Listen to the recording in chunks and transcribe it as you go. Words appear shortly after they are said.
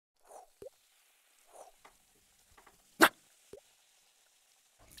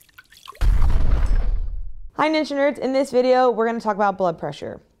Hi Ninja Nerds, in this video we're going to talk about blood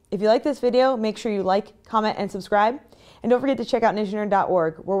pressure. If you like this video, make sure you like, comment, and subscribe. And don't forget to check out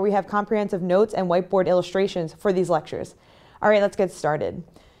ninjanerd.org where we have comprehensive notes and whiteboard illustrations for these lectures. Alright, let's get started.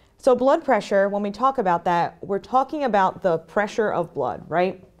 So blood pressure, when we talk about that, we're talking about the pressure of blood,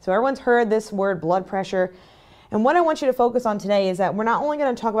 right? So everyone's heard this word blood pressure. And what I want you to focus on today is that we're not only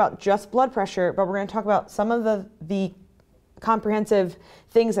going to talk about just blood pressure, but we're going to talk about some of the comprehensive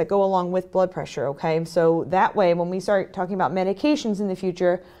things that go along with blood pressure, okay? So that way, when we start talking about medications in the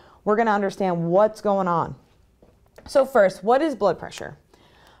future, we're going to understand what's going on. So first, what is blood pressure?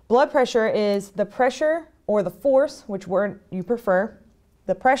 Blood pressure is the pressure or the force, which word you prefer,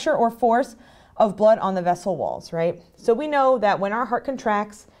 the pressure or force of blood on the vessel walls, right? So we know that when our heart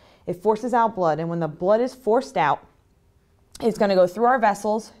contracts, it forces out blood, and when the blood is forced out, it's going to go through our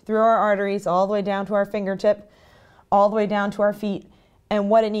vessels, through our arteries, all the way down to our fingertip, all the way down to our feet, and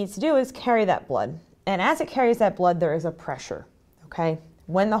what it needs to do is carry that blood. And as it carries that blood, there is a pressure, okay?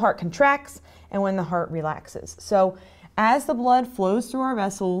 When the heart contracts and when the heart relaxes. So as the blood flows through our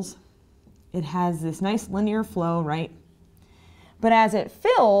vessels, it has this nice linear flow, right? But as it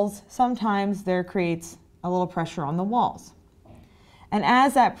fills, sometimes there creates a little pressure on the walls. And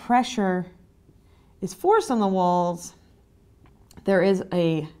as that pressure is forced on the walls, there is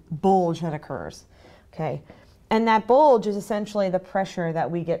a bulge that occurs, okay? And that bulge is essentially the pressure that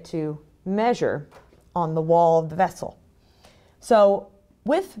we get to measure on the wall of the vessel. So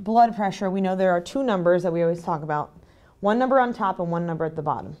with blood pressure, we know there are two numbers that we always talk about. One number on top and one number at the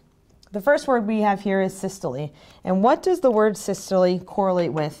bottom. The first word we have here is systole. And what does the word systole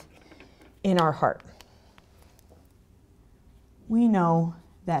correlate with in our heart? We know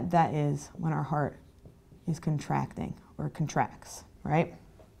that that is when our heart is contracting or contracts, right?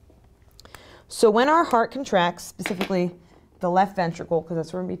 So when our heart contracts, specifically the left ventricle, because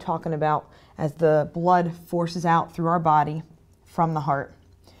that's what we're going to be talking about as the blood forces out through our body from the heart.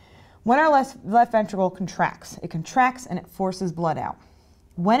 When our left ventricle contracts, it contracts and it forces blood out.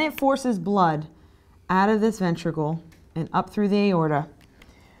 When it forces blood out of this ventricle and up through the aorta,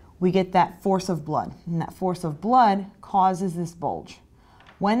 we get that force of blood. And that force of blood causes this bulge.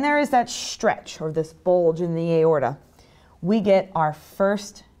 When there is that stretch or this bulge in the aorta, we get our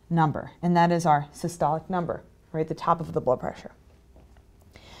first number, and that is our systolic number, right at the top of the blood pressure.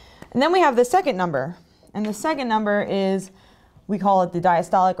 And then we have the second number, and the second number is, we call it the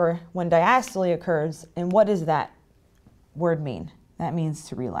diastolic, or when diastole occurs. And what does that word mean? That means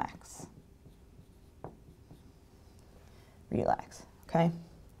to relax. Relax, okay?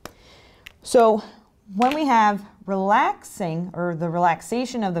 So when we have relaxing, or the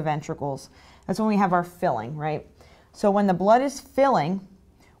relaxation of the ventricles, that's when we have our filling, right? So when the blood is filling,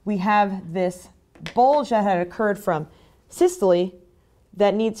 we have this bulge that had occurred from systole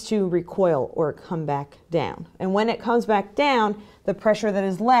that needs to recoil or come back down. And when it comes back down, the pressure that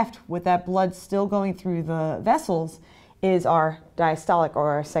is left with that blood still going through the vessels is our diastolic,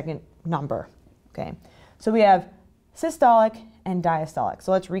 or our second number, okay? So we have systolic and diastolic.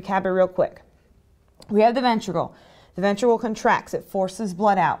 So let's recap it real quick. We have the ventricle. The ventricle contracts, it forces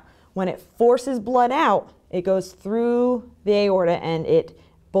blood out. When it forces blood out, it goes through the aorta and it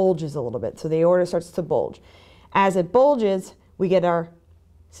bulges a little bit. So the aorta starts to bulge. As it bulges, we get our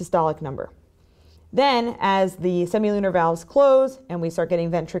systolic number. Then as the semilunar valves close and we start getting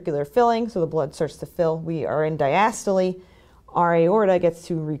ventricular filling, so the blood starts to fill, we are in diastole, our aorta gets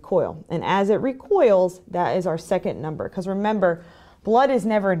to recoil. And as it recoils, that is our second number. Because remember, blood is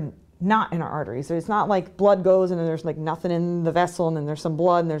never not in our arteries. So it's not like blood goes and then there's like nothing in the vessel, and then there's some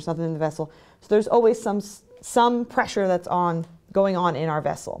blood and there's nothing in the vessel. So there's always some pressure that's going on in our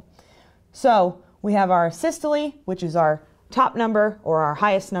vessel. So we have our systole, which is our top number or our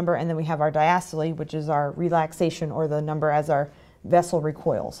highest number, and then we have our diastole, which is our relaxation, or the number as our vessel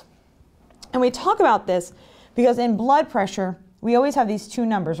recoils. And we talk about this because in blood pressure, we always have these two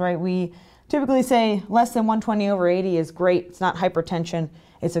numbers, right? We typically say less than 120/80 is great. It's not hypertension.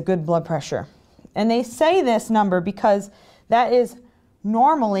 It's a good blood pressure. And they say this number because that is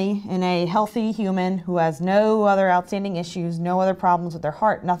normally in a healthy human who has no other outstanding issues, no other problems with their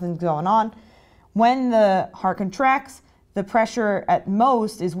heart, nothing's going on. When the heart contracts, the pressure at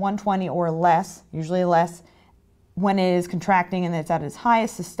most is 120 or less, usually less, when it is contracting and it's at its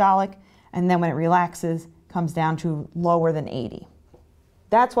highest systolic, and then when it relaxes, comes down to lower than 80.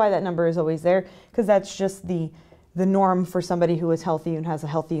 That's why that number is always there, because that's just the norm for somebody who is healthy and has a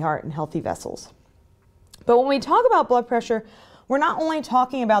healthy heart and healthy vessels. But when we talk about blood pressure, we're not only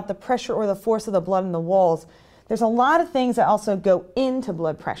talking about the pressure or the force of the blood in the walls. There's a lot of things that also go into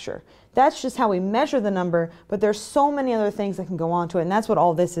blood pressure. That's just how we measure the number, but there's so many other things that can go on to it, and that's what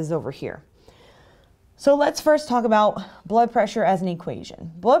all this is over here. So let's first talk about blood pressure as an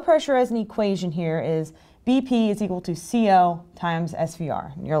equation. Blood pressure as an equation here is BP is equal to CO times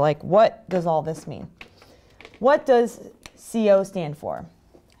SVR. And you're like, what does all this mean? What does CO stand for?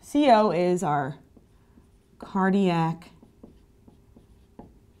 CO is our cardiac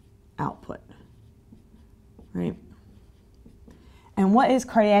output, right? And what is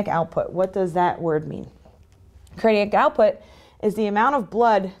cardiac output? What does that word mean? Cardiac output is the amount of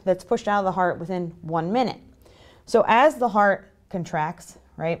blood that's pushed out of the heart within 1 minute. So as the heart contracts,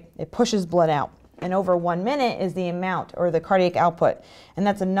 right, it pushes blood out. And over 1 minute is the amount, or the cardiac output. And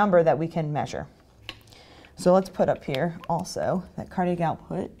that's a number that we can measure. So let's put up here also that cardiac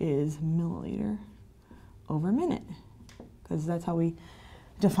output is milliliter over minute, because that's how we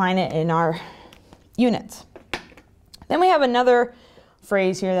define it in our units. Then we have another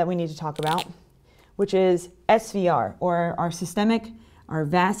phrase here that we need to talk about, which is SVR, or our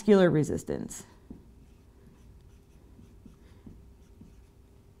vascular resistance.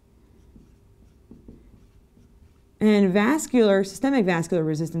 And systemic vascular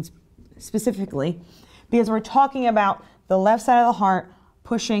resistance specifically, because we're talking about the left side of the heart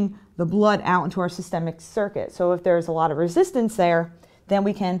pushing the blood out into our systemic circuit. So if there's a lot of resistance there, then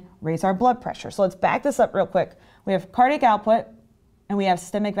we can raise our blood pressure. So let's back this up real quick. We have cardiac output and we have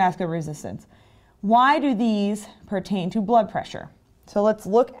systemic vascular resistance. Why do these pertain to blood pressure? So let's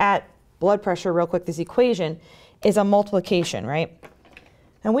look at blood pressure real quick. This equation is a multiplication, right?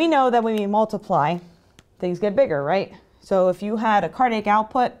 And we know that when we multiply, things get bigger, right? So if you had a cardiac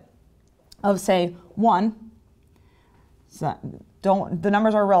output of, say, 1, so the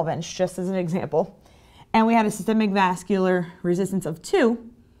numbers are irrelevant, just as an example, and we had a systemic vascular resistance of 2,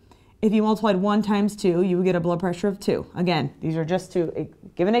 if you multiplied 1 times 2, you would get a blood pressure of 2. Again, these are just to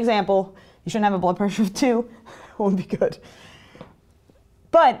give an example. You shouldn't have a blood pressure of 2. It won't be good.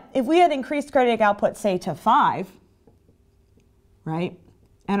 But if we had increased cardiac output, say, to 5, right,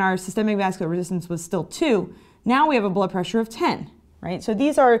 and our systemic vascular resistance was still 2, now we have a blood pressure of 10, right? So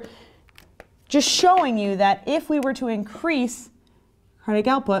these are just showing you that if we were to increase cardiac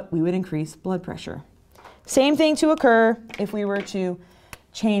output, we would increase blood pressure. Same thing to occur if we were to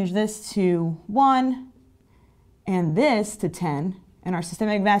change this to 1 and this to 10, and our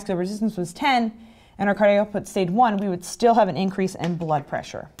systemic vascular resistance was 10, and our cardiac output stayed 1, we would still have an increase in blood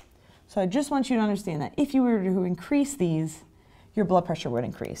pressure. So I just want you to understand that if you were to increase these, your blood pressure would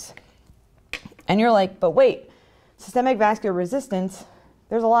increase. And you're like, but wait, systemic vascular resistance,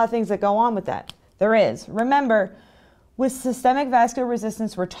 there's a lot of things that go on with that. There is. Remember, with systemic vascular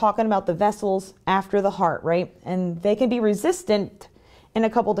resistance, we're talking about the vessels after the heart, right? And they can be resistant in a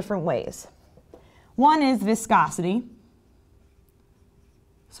couple different ways. One is viscosity.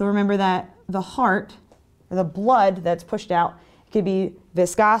 So remember that the heart, or the blood that's pushed out, could be,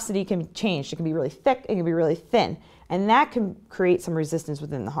 viscosity can be changed. It can be really thick, it can be really thin. And that can create some resistance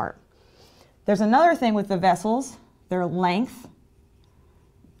within the heart. There's another thing with the vessels, their length.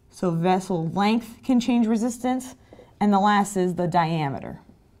 So vessel length can change resistance. And the last is the diameter.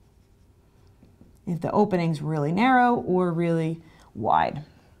 If the opening's really narrow or really wide.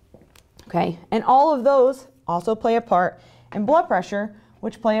 Okay, and all of those also play a part in blood pressure,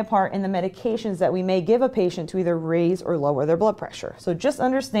 which play a part in the medications that we may give a patient to either raise or lower their blood pressure. So just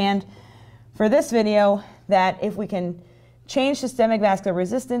understand for this video that if we can change systemic vascular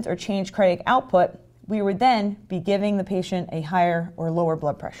resistance or change cardiac output, we would then be giving the patient a higher or lower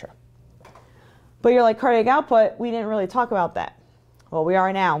blood pressure. But you're like, cardiac output, we didn't really talk about that. Well, we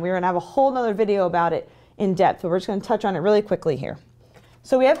are now. We're going to have a whole nother video about it in depth, but we're just going to touch on it really quickly here.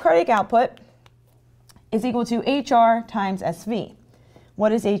 So we have cardiac output is equal to HR times SV.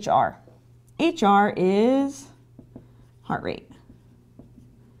 What is HR? HR is heart rate.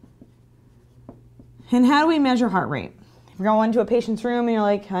 And how do we measure heart rate? If you go into a patient's room and you're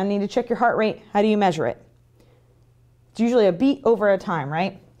like, I need to check your heart rate, how do you measure it? It's usually a beat over a time,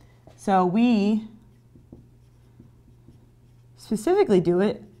 right? So we specifically do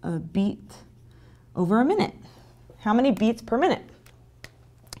it a beat over a minute. How many beats per minute?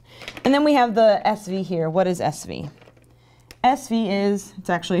 And then we have the SV here. What is SV? SV is,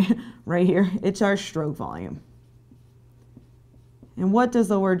 it's actually right here, it's our stroke volume. And what does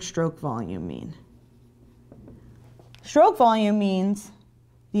the word stroke volume mean? Stroke volume means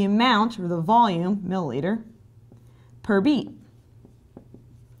the amount, or the volume, milliliter, per beat.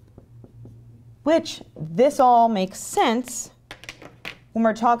 Which, this all makes sense when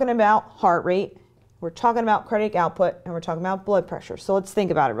we're talking about heart rate, we're talking about cardiac output, and we're talking about blood pressure. So let's think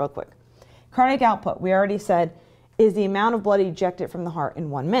about it real quick. Cardiac output, we already said, is the amount of blood ejected from the heart in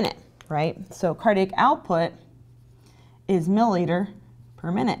 1 minute, right? So cardiac output is milliliter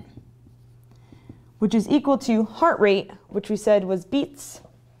per minute. which is equal to heart rate, which we said was beats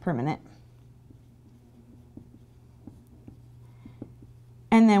per minute.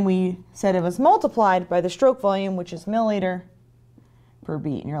 And then we said it was multiplied by the stroke volume, which is milliliter per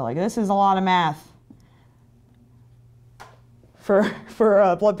beat. And you're like, this is a lot of math for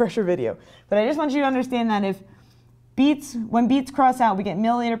a blood pressure video. But I just want you to understand that when beats cross out, we get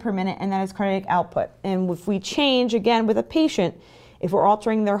milliliter per minute, and that is cardiac output. And if we change, again, with a patient, if we're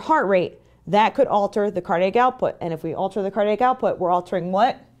altering their heart rate, that could alter the cardiac output. And if we alter the cardiac output, we're altering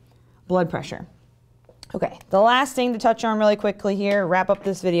what? Blood pressure. Okay, the last thing to touch on really quickly here, wrap up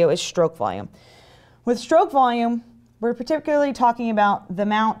this video, is stroke volume. With stroke volume, we're particularly talking about the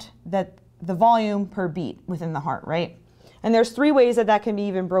amount that the volume per beat within the heart, right? And there's 3 ways that that can be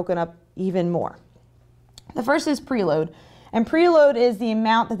even broken up even more. The first is preload, and preload is the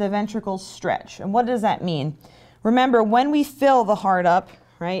amount that the ventricles stretch. And what does that mean? Remember, when we fill the heart up,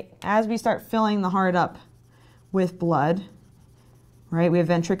 right, as we start filling the heart up with blood, right, we have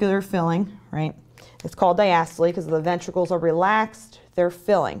ventricular filling, right? It's called diastole because the ventricles are relaxed, they're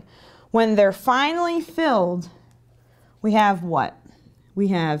filling. When they're finally filled, we have what? We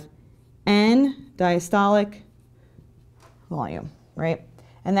have end diastolic volume, right?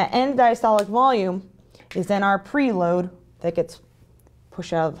 And that end diastolic volume is then our preload that gets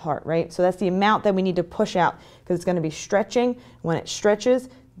pushed out of the heart, right? So that's the amount that we need to push out because it's going to be stretching. When it stretches,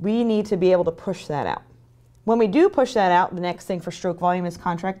 we need to be able to push that out. When we do push that out, the next thing for stroke volume is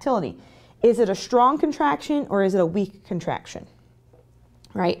contractility. Is it a strong contraction or is it a weak contraction,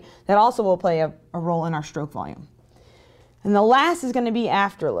 right? That also will play a role in our stroke volume. And the last is going to be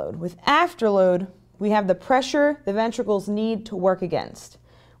afterload. With afterload, we have the pressure the ventricles need to work against,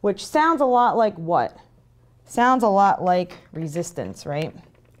 which sounds a lot like what? Sounds a lot like resistance, right?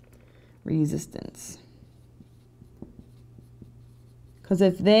 Resistance. Because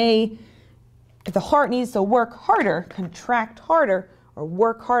if the heart needs to work harder, contract harder, or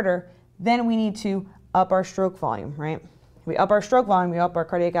work harder, then we need to up our stroke volume, right? If we up our stroke volume, we up our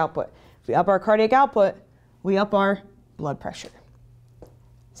cardiac output. If we up our cardiac output, we up our blood pressure.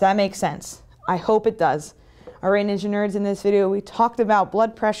 Does that make sense? I hope it does. All right, Ninja Nerds, in this video, we talked about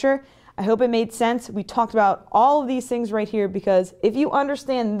blood pressure. I hope it made sense. We talked about all of these things right here because if you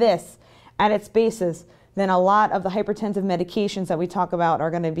understand this at its basis, then a lot of the hypertensive medications that we talk about are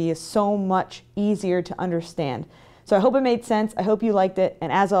going to be so much easier to understand. So I hope it made sense. I hope you liked it.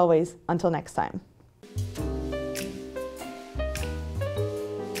 And as always, until next time.